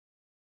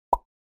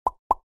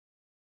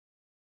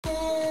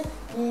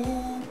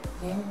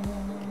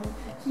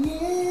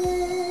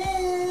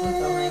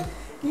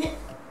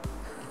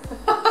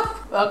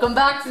Welcome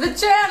back to the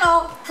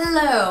channel!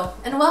 Hello,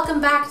 and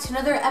welcome back to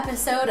another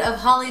episode of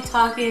Holly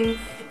Talking,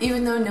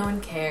 even though no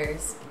one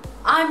cares.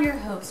 I'm your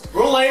host,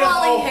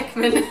 Holly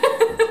Hickman.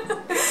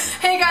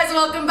 Hey guys,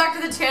 welcome back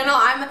to the channel.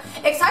 I'm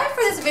excited for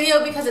this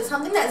video because it's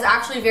something that is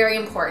actually very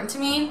important to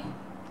me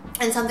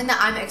and something that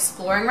I'm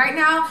exploring right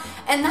now,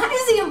 and that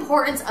is the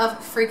importance of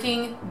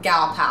freaking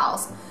gal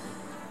pals.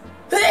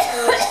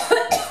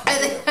 I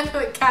think I have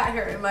a cat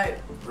hair in my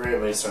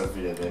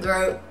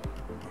throat.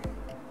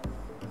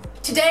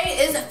 Today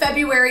is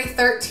February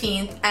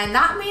 13th, and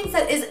that means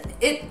that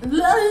it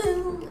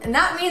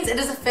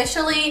is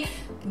officially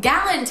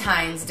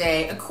Galentine's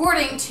Day,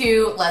 according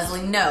to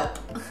Leslie Knope.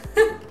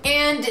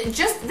 And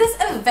just this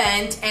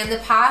event and the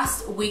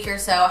past week or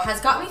so has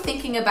got me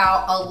thinking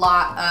about a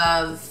lot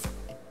of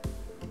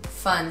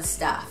fun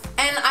stuff.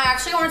 And I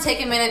actually want to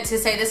take a minute to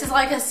say this is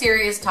like a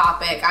serious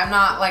topic. I'm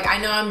not like, I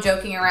know I'm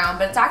joking around,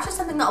 but it's actually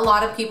something that a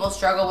lot of people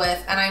struggle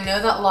with, and I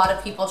know that a lot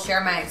of people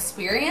share my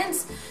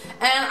experience.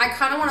 And I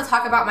kind of want to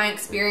talk about my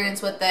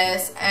experience with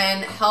this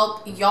and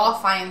help y'all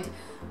find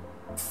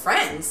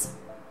friends.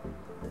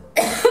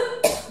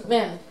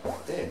 Man,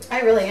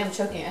 I really am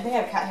choking. I think I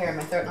have cat hair in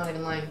my throat, not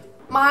even lying.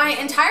 My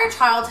entire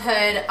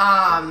childhood,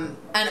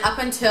 and up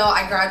until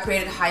I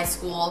graduated high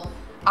school,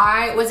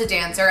 I was a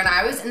dancer, and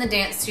I was in the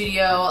dance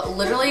studio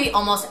literally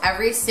almost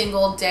every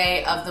single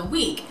day of the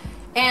week.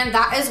 And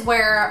that is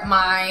where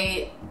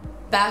my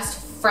best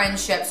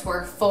friendships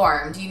were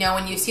formed. You know,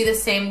 when you see the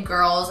same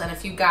girls and a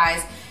few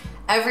guys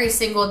every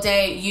single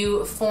day,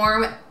 you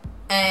form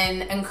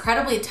an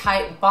incredibly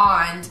tight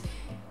bond,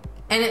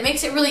 and it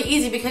makes it really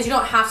easy because you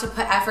don't have to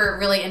put effort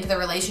really into the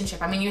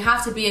relationship. I mean, you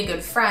have to be a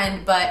good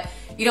friend, but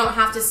you don't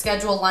have to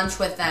schedule lunch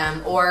with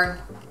them or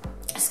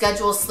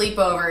schedule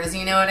sleepovers,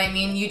 you know what I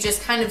mean? You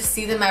just kind of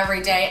see them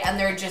every day and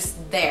they're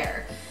just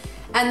there.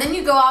 And then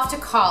you go off to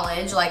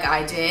college like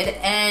I did,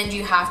 and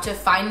you have to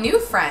find new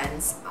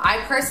friends. I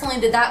personally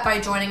did that by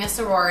joining a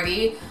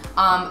sorority.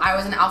 I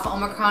was an Alpha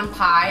Omicron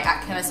Pi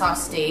at Kennesaw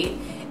State,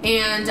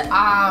 and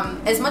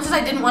as much as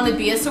I didn't want to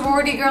be a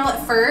sorority girl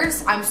at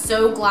first, I'm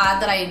so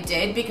glad that I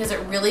did, because it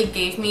really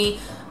gave me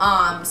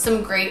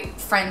some great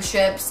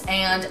friendships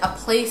and a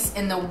place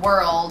in the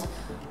world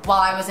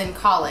while I was in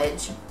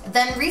college.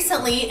 Then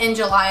recently, in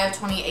July of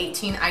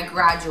 2018, I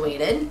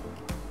graduated.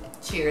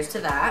 Cheers to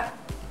that.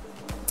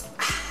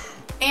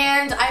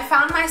 And I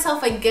found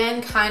myself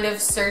again kind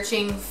of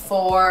searching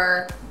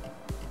for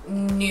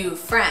new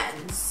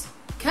friends.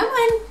 Come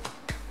on.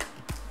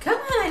 Come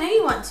on, I know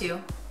you want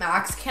to.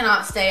 Max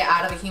cannot stay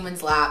out of a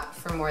human's lap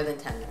for more than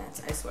 10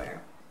 minutes, I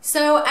swear.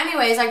 So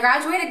anyways, I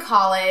graduated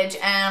college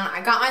and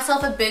I got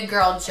myself a big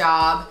girl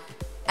job.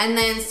 And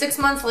then 6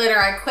 months later,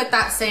 I quit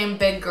that same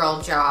big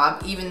girl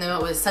job, even though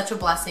it was such a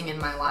blessing in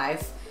my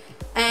life.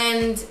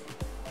 And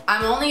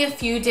I'm only a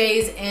few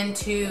days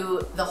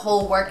into the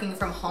whole working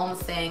from home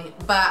thing,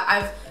 but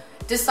I've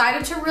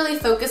decided to really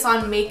focus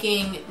on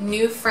making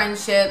new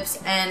friendships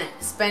and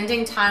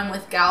spending time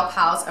with gal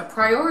pals a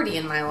priority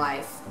in my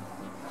life.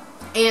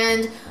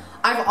 And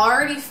I've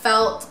already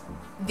felt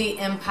the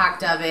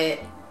impact of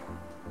it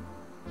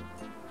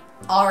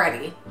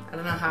already. I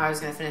don't know how I was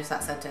going to finish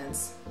that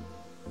sentence,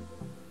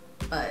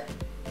 but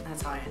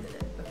that's how I ended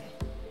it.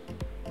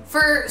 Okay.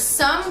 For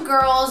some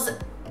girls,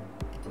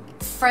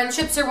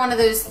 friendships are one of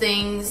those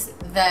things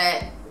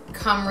that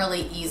come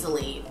really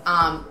easily.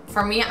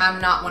 For me, I'm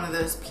not one of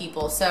those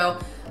people. So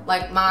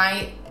like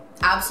my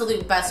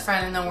absolute best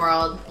friend in the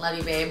world, love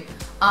you babe,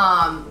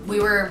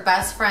 we were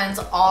best friends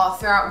all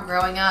throughout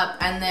growing up,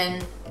 and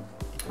then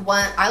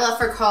when I left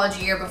for college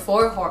a year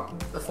before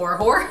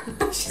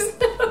she's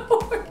not a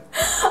whore.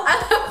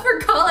 I left for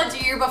college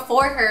a year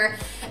before her,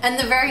 and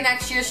the very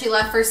next year she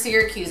left for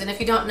Syracuse. And if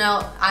you don't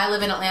know, I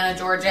live in Atlanta,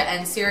 Georgia,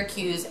 and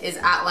Syracuse is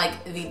at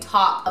like the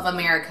top of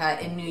America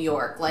in New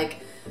York. Like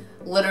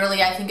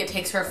literally, I think it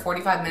takes her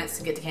 45 minutes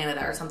to get to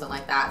Canada or something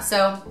like that.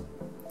 So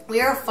we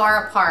are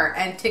far apart,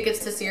 and tickets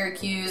to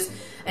Syracuse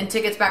and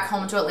tickets back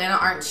home to Atlanta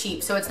aren't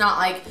cheap. So it's not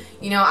like,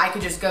 you know, I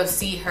could just go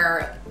see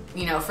her,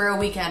 you know, for a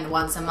weekend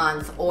once a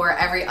month or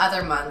every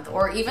other month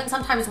or even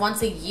sometimes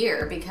once a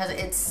year, because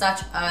it's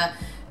such a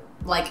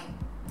like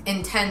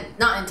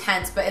not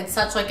intense, but it's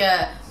such like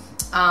a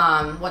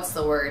what's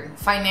the word,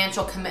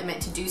 financial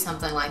commitment to do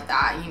something like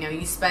that. You know,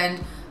 you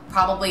spend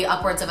probably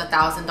upwards of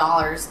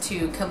 $1,000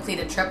 to complete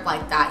a trip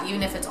like that,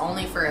 even if it's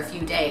only for a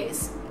few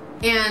days.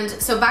 And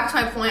so back to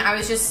my point, I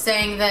was just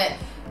saying that,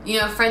 you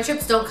know,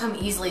 friendships don't come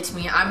easily to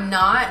me. I'm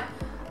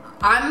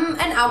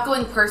an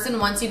outgoing person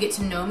once you get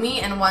to know me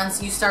and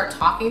once you start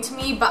talking to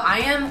me, but I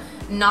am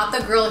not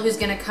the girl who's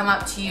gonna come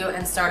up to you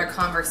and start a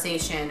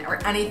conversation or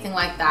anything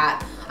like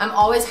that. I'm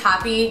always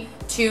happy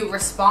to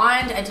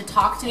respond and to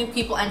talk to new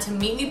people and to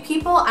meet new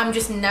people. I'm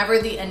just never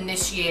the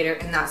initiator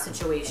in that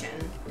situation.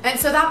 And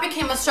so that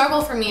became a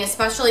struggle for me,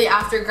 especially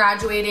after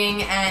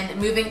graduating and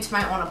moving to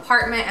my own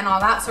apartment and all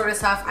that sort of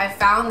stuff. I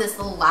found this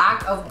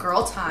lack of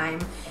girl time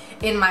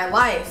in my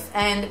life.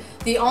 And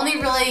the only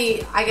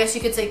really, I guess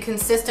you could say,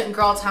 consistent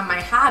girl time I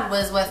had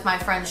was with my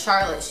friend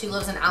Charlotte. She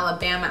lives in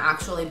Alabama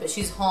actually, but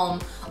she's home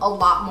a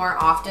lot more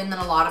often than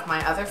a lot of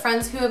my other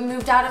friends who have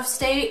moved out of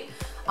state.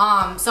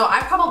 So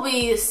I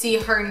probably see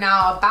her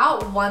now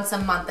about once a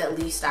month at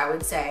least, I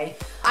would say.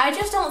 I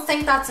just don't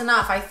think that's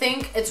enough. I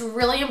think it's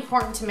really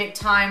important to make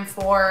time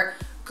for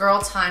girl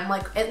time,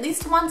 like at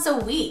least once a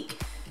week.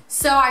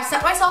 So I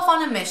set myself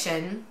on a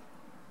mission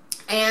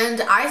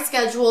and I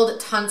scheduled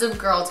tons of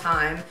girl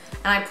time,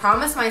 and I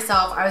promised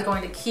myself I was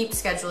going to keep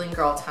scheduling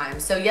girl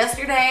time. So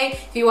yesterday,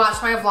 if you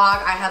watched my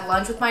vlog, I had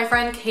lunch with my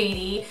friend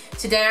Katie.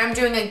 Today I'm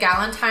doing a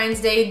Valentine's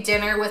Day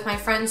dinner with my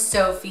friend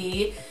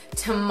Sophie.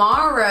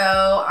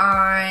 Tomorrow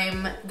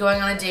I'm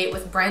going on a date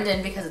with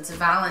Brendan because it's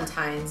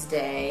Valentine's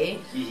Day.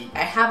 I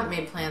haven't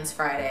made plans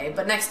Friday,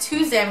 but next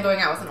Tuesday I'm going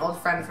out with an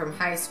old friend from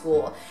high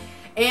school.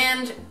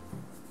 And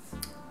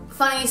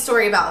funny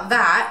story about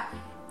that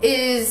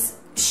is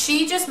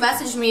she just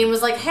messaged me and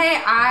was like,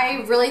 hey,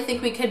 I really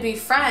think we could be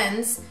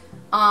friends.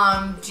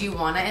 Do you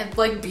want to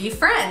like be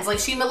friends? Like,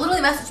 she literally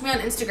messaged me on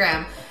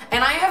Instagram,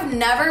 and I have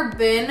never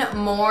been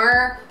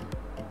more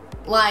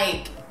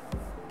like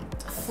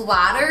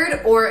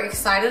flattered or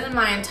excited in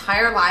my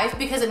entire life,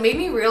 because it made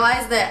me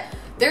realize that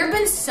there have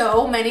been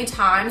so many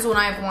times when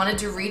I've wanted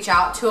to reach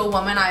out to a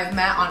woman I've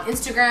met on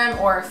Instagram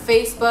or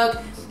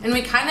Facebook, and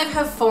we kind of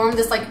have formed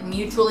this like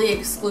mutually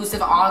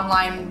exclusive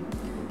online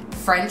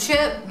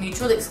friendship.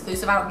 Mutually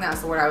exclusive, I don't think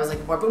that's the word I was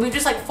looking for, but we've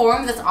just like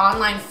formed this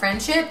online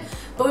friendship,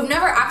 but we've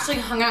never actually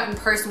hung out in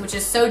person, which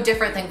is so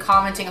different than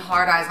commenting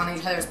hard eyes on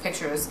each other's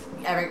pictures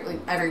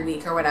every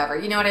week or whatever,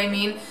 you know what I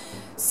mean?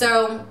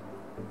 So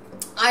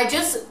I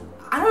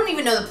don't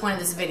even know the point of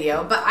this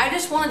video, but I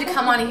just wanted to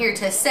come on here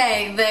to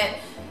say that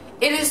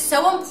it is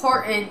so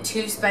important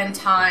to spend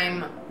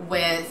time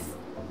with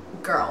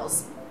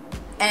girls.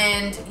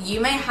 And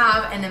you may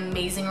have an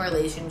amazing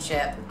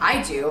relationship.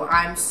 I do.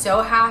 I'm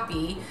so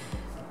happy.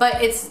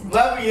 But it's...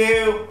 Love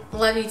you.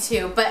 Love you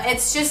too. But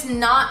it's just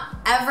not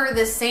ever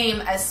the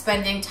same as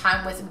spending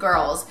time with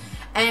girls.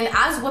 And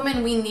as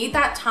women, we need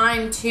that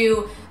time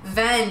to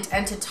vent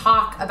and to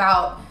talk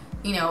about,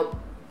 you know,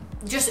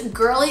 just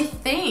girly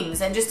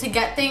things, and just to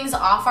get things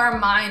off our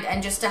mind,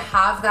 and just to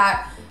have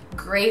that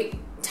great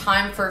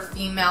time for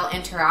female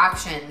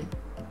interaction.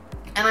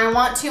 And I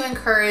want to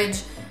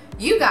encourage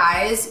you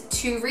guys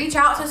to reach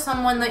out to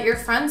someone that you're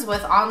friends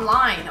with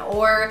online,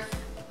 or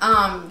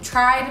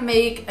try to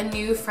make a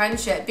new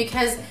friendship,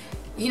 because,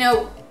 you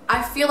know,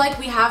 I feel like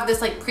we have this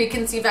like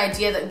preconceived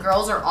idea that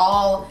girls are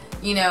all,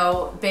 you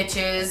know,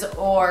 bitches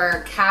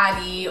or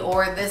catty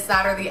or this,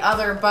 that, or the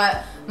other,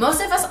 but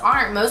most of us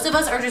aren't. Most of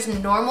us are just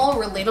normal,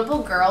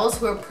 relatable girls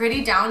who are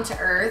pretty down to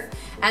earth,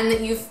 and that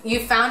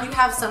you've found you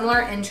have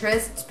similar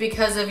interests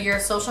because of your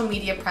social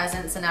media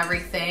presence and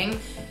everything.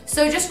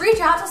 So just reach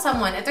out to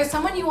someone. If there's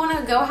someone you want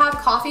to go have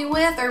coffee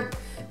with, or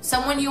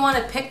someone you want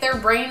to pick their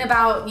brain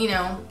about, you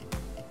know,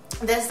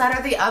 this, that,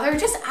 or the other,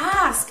 just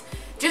ask.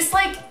 Just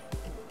like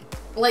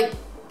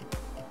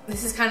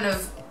this is kind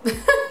of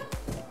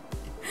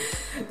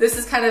this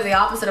is kind of the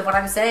opposite of what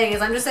I'm saying.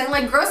 Is I'm just saying,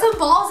 like, grow some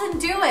balls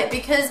and do it,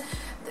 because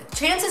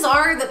chances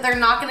are that they're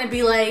not going to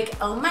be like,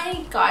 oh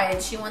my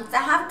god, she wants to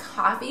have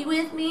coffee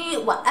with me,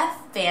 what a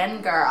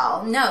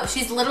fangirl. No,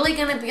 she's literally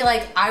going to be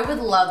like, I would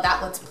love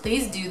that, let's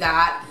please do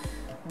that,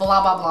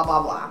 blah blah blah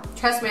blah blah.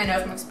 Trust me, I know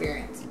from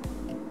experience.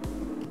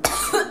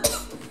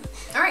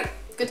 Alright,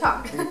 good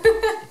talk.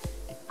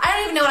 I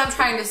don't even know what I'm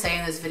trying to say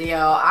in this video.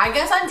 I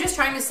guess I'm just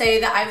trying to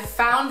say that I've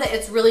found that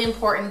it's really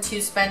important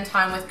to spend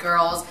time with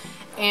girls,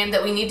 and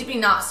that we need to be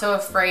not so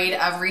afraid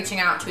of reaching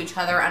out to each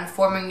other and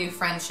forming new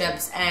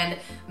friendships and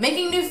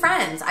making new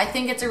friends. I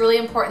think it's a really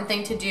important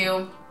thing to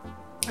do,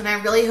 and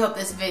I really hope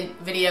this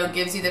video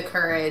gives you the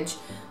courage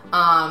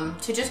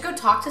to just go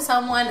talk to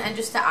someone and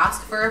just to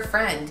ask for a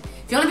friend.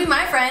 If you want to be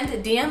my friend,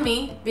 DM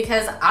me,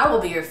 because I will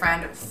be your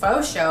friend,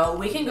 faux show.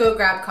 We can go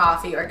grab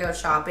coffee or go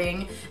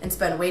shopping and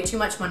spend way too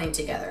much money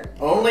together.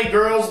 Only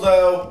girls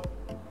though.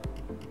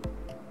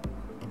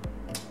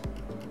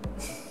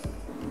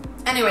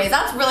 Anyways,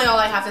 that's really all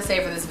I have to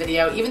say for this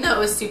video, even though it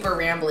was super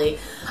rambly.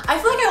 I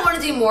feel like I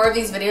want to do more of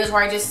these videos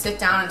where I just sit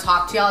down and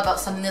talk to y'all about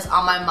something that's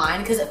on my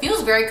mind, because it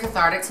feels very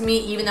cathartic to me,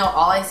 even though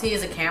all I see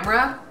is a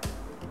camera.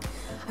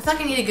 I feel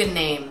like I need a good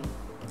name.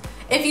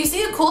 If you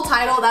see a cool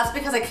title, that's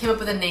because I came up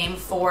with a name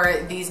for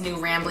these new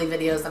rambly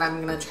videos that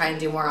I'm going to try and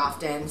do more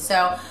often.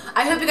 So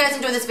I hope you guys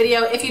enjoyed this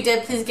video. If you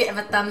did, please give it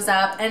a thumbs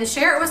up and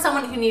share it with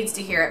someone who needs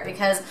to hear it,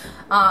 because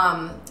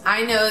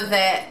I know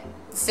that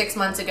 6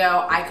 months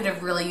ago I could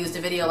have really used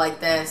a video like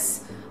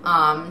this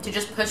to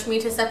just push me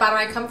to step out of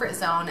my comfort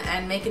zone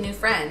and make a new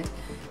friend.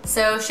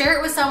 So share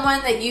it with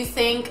someone that you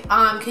think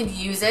could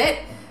use it.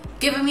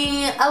 Give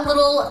me a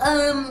little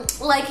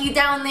likey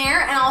down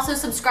there, and also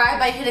subscribe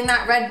by hitting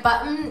that red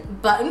button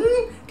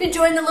to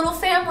join the little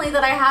family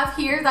that I have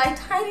here, that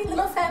tiny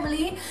little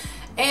family.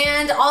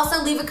 And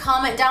also leave a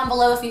comment down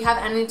below if you have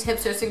any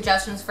tips or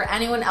suggestions for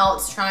anyone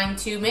else trying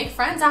to make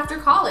friends after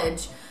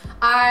college.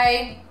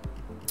 I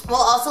will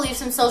also leave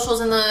some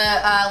socials in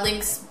the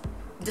links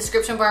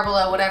description bar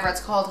below, whatever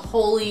it's called.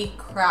 Holy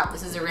crap,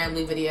 this is a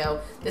rambly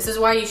video. This is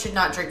why you should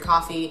not drink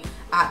coffee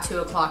at 2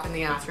 o'clock in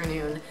the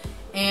afternoon.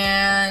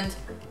 And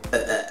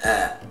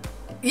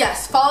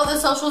yes, follow the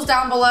socials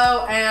down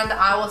below, and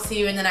I will see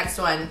you in the next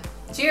one.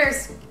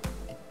 Cheers.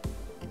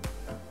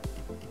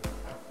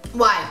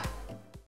 Why?